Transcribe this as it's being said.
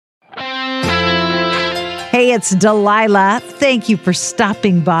Hey, it's Delilah. Thank you for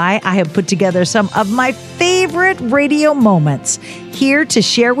stopping by. I have put together some of my favorite radio moments here to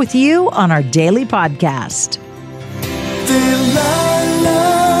share with you on our daily podcast.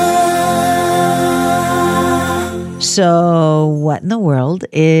 So, what in the world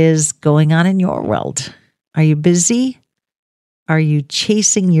is going on in your world? Are you busy? Are you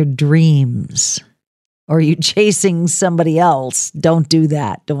chasing your dreams? Or are you chasing somebody else? Don't do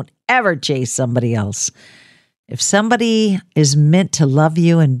that. Don't ever chase somebody else. If somebody is meant to love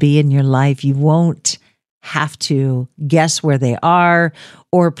you and be in your life, you won't have to guess where they are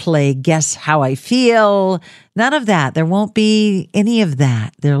or play guess how I feel. None of that. There won't be any of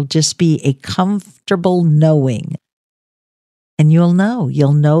that. There'll just be a comfortable knowing. And you'll know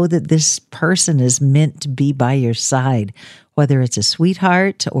that this person is meant to be by your side, whether it's a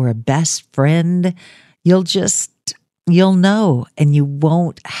sweetheart or a best friend. You'll know, and you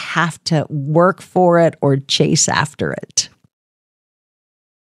won't have to work for it or chase after it.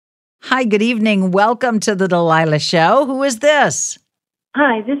 Hi, good evening. Welcome to the Delilah Show. Who is this?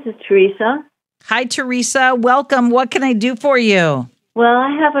 Hi, this is Teresa. Hi, Teresa. Welcome. What can I do for you? Well,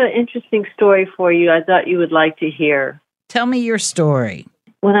 I have an interesting story for you I thought you would like to hear. Tell me your story.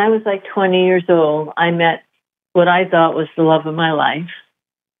 When I was like 20 years old, I met what I thought was the love of my life.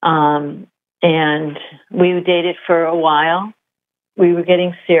 And we dated for a while. We were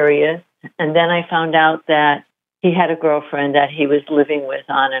getting serious. And then I found out that he had a girlfriend that he was living with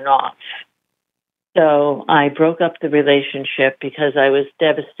on and off. So I broke up the relationship because I was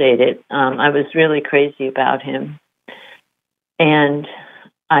devastated. I was really crazy about him. And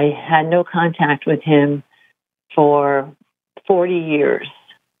I had no contact with him for 40 years.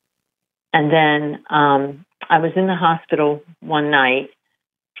 And then I was in the hospital one night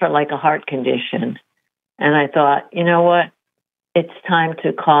for like a heart condition. And I thought, you know what? It's time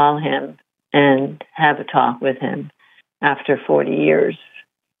to call him and have a talk with him after 40 years.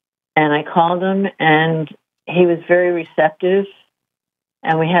 And I called him, and he was very receptive.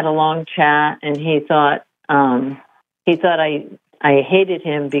 And we had a long chat, and he thought I hated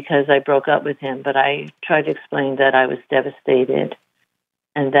him because I broke up with him. But I tried to explain that I was devastated,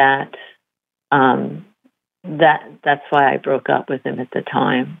 and that's why I broke up with him at the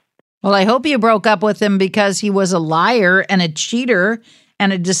time. Well, I hope you broke up with him because he was a liar and a cheater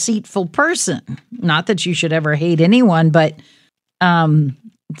and a deceitful person. Not that you should ever hate anyone, but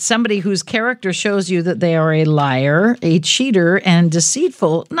somebody whose character shows you that they are a liar, a cheater, and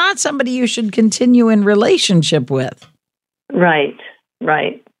deceitful, not somebody you should continue in relationship with. Right.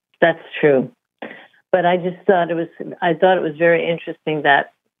 That's true. But I just thought it was very interesting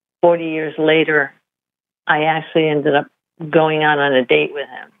that 40 years later, I actually ended up going out on a date with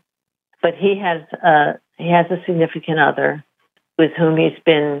him. But he has a significant other with whom he's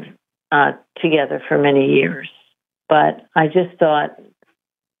been together for many years. But I just thought,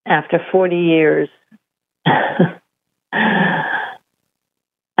 after 40 years, I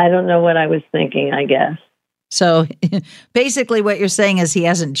don't know what I was thinking, I guess. So basically what you're saying is he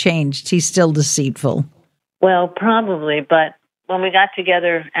hasn't changed. He's still deceitful. Well, probably. But when we got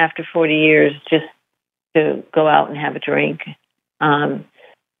together after 40 years just to go out and have a drink,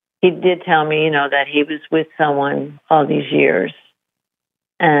 he did tell me, that he was with someone all these years.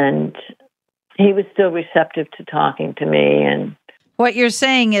 And he was still receptive to talking to me. And what you're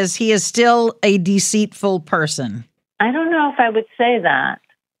saying is he is still a deceitful person. I don't know if I would say that.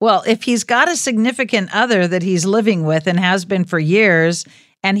 Well, if he's got a significant other that he's living with and has been for years,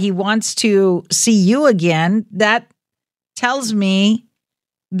 and he wants to see you again, that tells me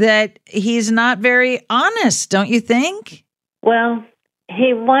that he's not very honest, don't you think? Well,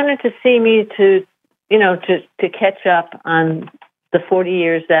 he wanted to see me to catch up on the 40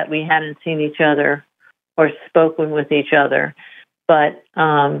 years that we hadn't seen each other or spoken with each other. But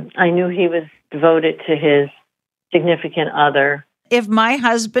I knew he was devoted to his significant other. If my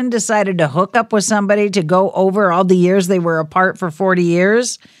husband decided to hook up with somebody to go over all the years they were apart for 40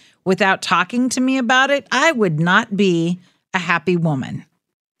 years without talking to me about it, I would not be a happy woman.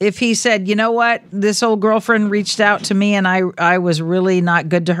 If he said, you know what, this old girlfriend reached out to me and I was really not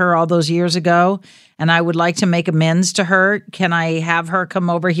good to her all those years ago, and I would like to make amends to her. Can I have her come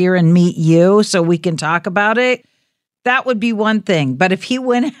over here and meet you so we can talk about it? That would be one thing. But if he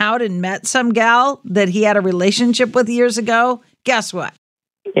went out and met some gal that he had a relationship with years ago, guess what?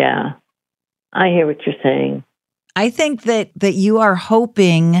 Yeah, I hear what you're saying. I think that you are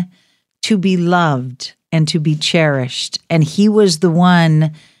hoping to be loved and to be cherished. And he was the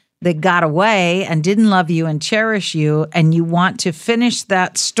one that got away and didn't love you and cherish you. And you want to finish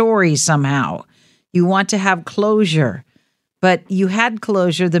that story somehow. You want to have closure. but you had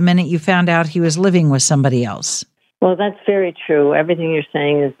closure the minute you found out he was living with somebody else. Well, that's very true. Everything you're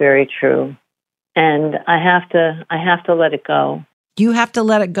saying is very true. And I have to let it go. You have to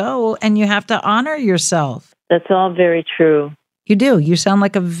let it go, and you have to honor yourself. That's all very true. You do. You sound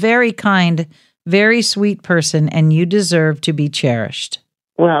like a very kind, very sweet person, and you deserve to be cherished.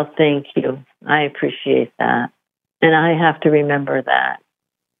 Well, thank you. I appreciate that. And I have to remember that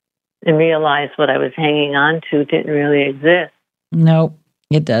and realize what I was hanging on to didn't really exist. No,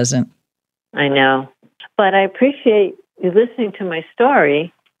 it doesn't. I know. But I appreciate you listening to my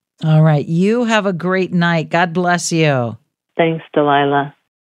story. All right. You have a great night. God bless you. Thanks, Delilah.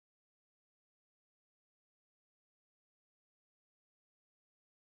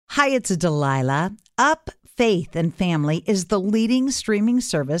 Hi, it's Delilah. Up Faith and Family is the leading streaming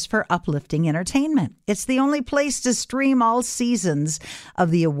service for uplifting entertainment. It's the only place to stream all seasons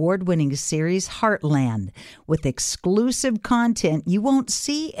of the award-winning series Heartland with exclusive content you won't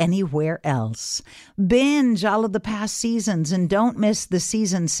see anywhere else. Binge all of the past seasons and don't miss the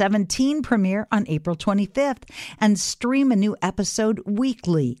season 17 premiere on April 25th and stream a new episode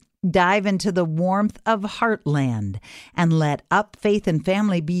weekly. Dive into the warmth of Heartland and let Up Faith and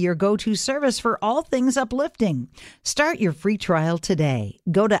Family be your go-to service for all things uplifting. Start your free trial today.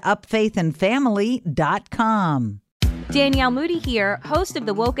 Go to upfaithandfamily.com. Danielle Moody here, host of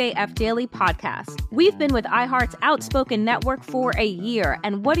the Woke AF Daily podcast. We've been with iHeart's Outspoken Network for a year,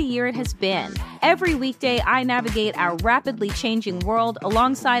 and what a year it has been. Every weekday, I navigate our rapidly changing world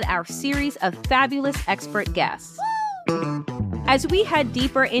alongside our series of fabulous expert guests. As we head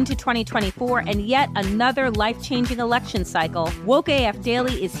deeper into 2024 and yet another life-changing election cycle, Woke AF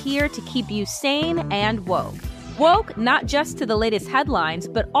Daily is here to keep you sane and woke. Woke not just to the latest headlines,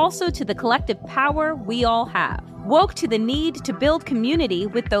 but also to the collective power we all have. Woke to the need to build community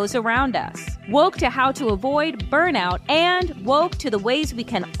with those around us. Woke to how to avoid burnout, and woke to the ways we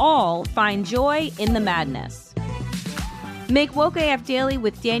can all find joy in the madness. Make Woke AF Daily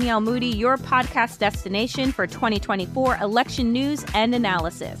with Danielle Moody your podcast destination for 2024 election news and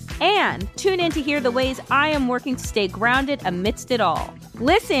analysis. And tune in to hear the ways I am working to stay grounded amidst it all.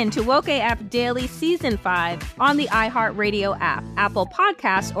 Listen to Woke AF Daily Season 5 on the iHeartRadio app, Apple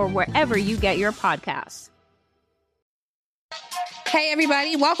Podcasts, or wherever you get your podcasts. Hey,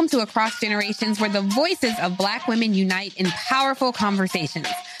 everybody. Welcome to Across Generations, where the voices of Black women unite in powerful conversations.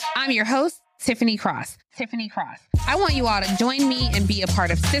 I'm your host, Tiffany Cross. I want you all to join me and be a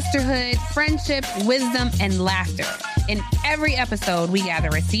part of sisterhood, friendship, wisdom, and laughter. In every episode, we gather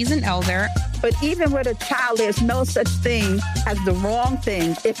a seasoned elder. But even with a child, there's no such thing as the wrong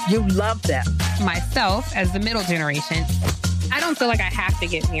thing if you love them. Myself as the middle generation. I don't feel like I have to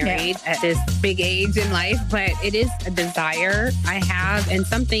get married at this big age in life, but it is a desire I have and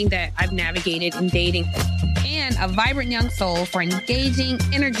something that I've navigated in dating. And a vibrant young soul for engaging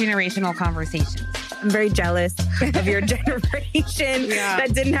intergenerational conversations. I'm very jealous of your generation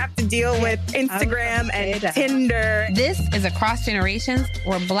that didn't have to deal with Instagram and Tinder. This is Across Generations,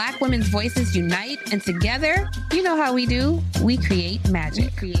 where Black women's voices unite, and together, you know how we do, we create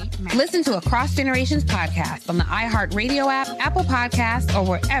magic. Listen to Across Generations podcast on the iHeartRadio app, Apple Podcasts, or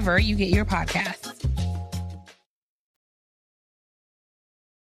wherever you get your podcasts.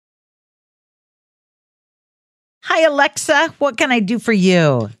 Hi, Alexa. What can I do for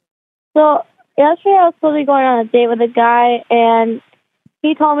you? So yesterday I was supposed to be going on a date with a guy, and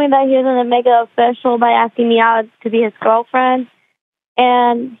he told me that he was going to make it official by asking me out to be his girlfriend.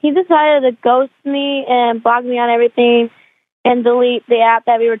 And he decided to ghost me and block me on everything and delete the app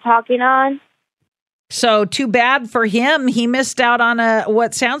that we were talking on. So too bad for him. He missed out on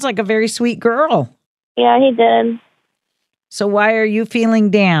what sounds like a very sweet girl. Yeah, he did. So why are you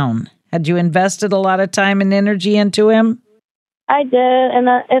feeling down? Had you invested a lot of time and energy into him? I did, and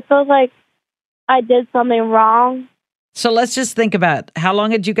it feels like I did something wrong. So let's just think about how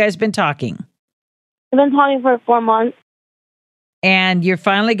long had you guys been talking? We've been talking for 4 months. And you're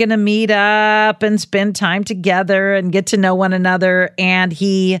finally going to meet up and spend time together and get to know one another. And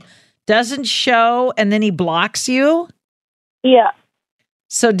he doesn't show and then he blocks you? Yeah.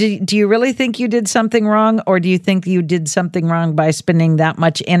 So do you really think you did something wrong? Or do you think you did something wrong by spending that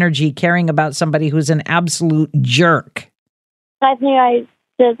much energy caring about somebody who's an absolute jerk? I think I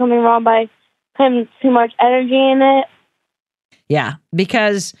did something wrong by putting too much energy in it. Yeah,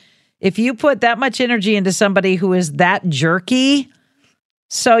 because if you put that much energy into somebody who is that jerky,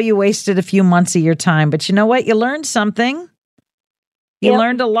 so you wasted a few months of your time. But you know what? You learned something. You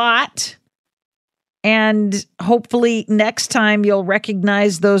learned a lot. And hopefully next time you'll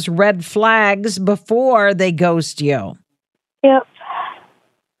recognize those red flags before they ghost you. Yep.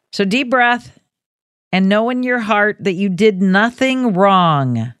 So deep breath. and know in your heart that you did nothing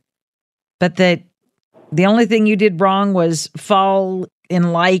wrong, but that the only thing you did wrong was fall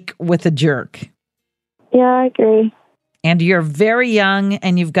in like with a jerk. Yeah, I agree. And you're very young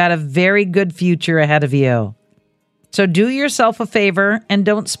and you've got a very good future ahead of you. So do yourself a favor and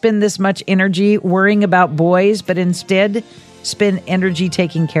don't spend this much energy worrying about boys, but instead spend energy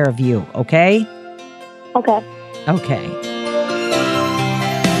taking care of you, okay? Okay. Okay.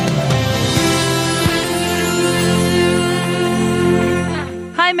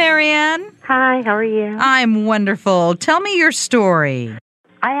 Hi, Marianne. Hi, how are you? I'm wonderful. Tell me your story.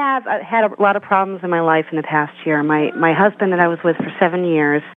 I have had a lot of problems in my life in the past year. My husband that I was with for 7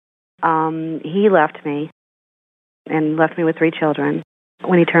 years, he left me and left me with 3 children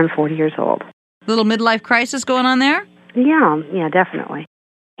when he turned 40 years old. Little midlife crisis going on there? Yeah, definitely.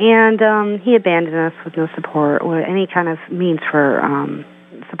 And he abandoned us with no support or any kind of means for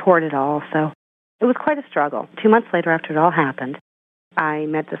support at all. So it was quite a struggle. 2 months later, after it all happened, I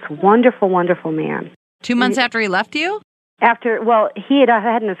met this wonderful, wonderful man. 2 months after he left you? He had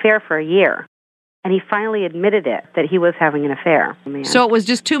had an affair for a year, and he finally admitted it, that he was having an affair. Man. So it was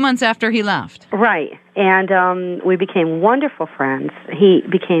just 2 months after he left? Right. And we became wonderful friends. He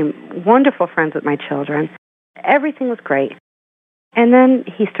became wonderful friends with my children. Everything was great. And then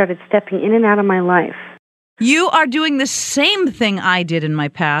he started stepping in and out of my life. You are doing the same thing I did in my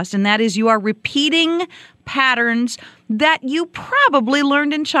past, and that is you are repeating patterns that you probably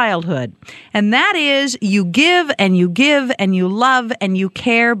learned in childhood. And that is you give and you give and you love and you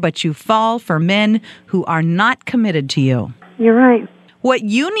care, but you fall for men who are not committed to you. You're right. What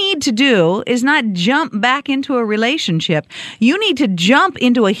you need to do is not jump back into a relationship. You need to jump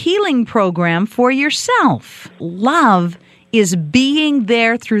into a healing program for yourself. Love is being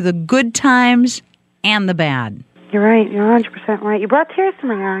there through the good times and the bad. You're right. You're 100% right. You brought tears to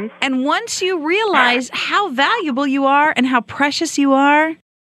my eyes. And once you realize how valuable you are and how precious you are,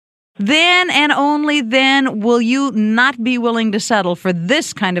 then and only then will you not be willing to settle for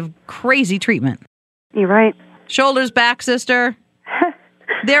this kind of crazy treatment. You're right. Shoulders back, sister.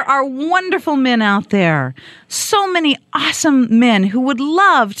 There are wonderful men out there. So many awesome men who would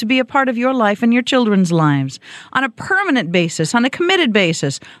love to be a part of your life and your children's lives on a permanent basis, on a committed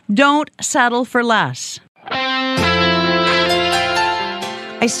basis. Don't settle for less.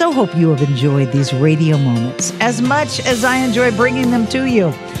 I so hope you have enjoyed these radio moments as much as I enjoy bringing them to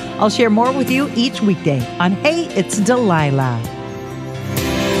you. I'll share more with you each weekday on Hey, It's Delilah.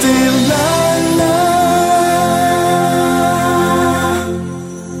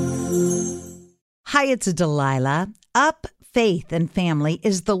 Hi, it's Delilah. Up, Faith, and Family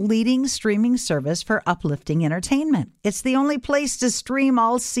is the leading streaming service for uplifting entertainment. It's the only place to stream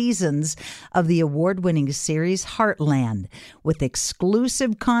all seasons of the award-winning series Heartland with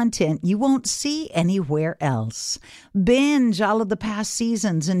exclusive content you won't see anywhere else. Binge all of the past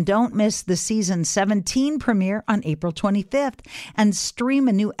seasons and don't miss the season 17 premiere on April 25th and stream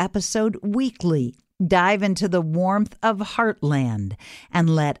a new episode weekly. Dive into the warmth of Heartland and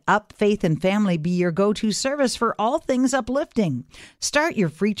let Up, Faith, and Family be your go-to service for all things uplifting. Start your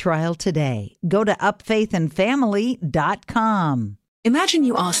free trial today. Go to upfaithandfamily.com. Imagine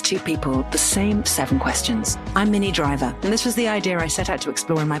you ask 2 people the same 7 questions. I'm Minnie Driver, and this was the idea I set out to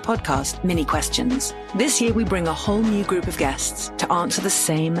explore in my podcast, Minnie Questions. This year, we bring a whole new group of guests to answer the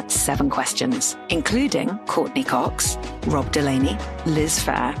same 7 questions, including Courtney Cox, Rob Delaney, Liz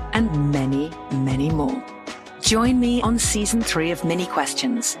Phair, and many, many more. Join me on Season 3 of Minnie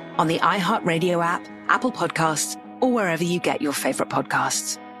Questions on the iHeartRadio app, Apple Podcasts, or wherever you get your favorite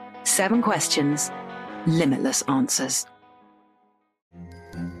podcasts. 7 questions, limitless answers.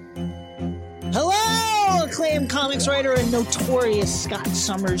 Hello, acclaimed comics writer and notorious Scott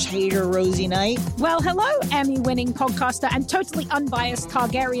Summers hater, Rosie Knight. Well, hello, Emmy-winning podcaster and totally unbiased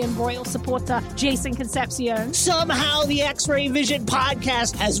Targaryen royal supporter, Jason Concepcion. Somehow the X-Ray Vision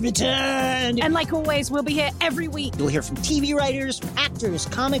podcast has returned. And like always, we'll be here every week. You'll hear from TV writers, actors,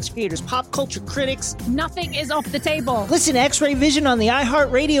 comics creators, pop culture critics. Nothing is off the table. Listen to X-Ray Vision on the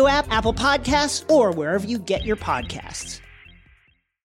iHeartRadio app, Apple Podcasts, or wherever you get your podcasts.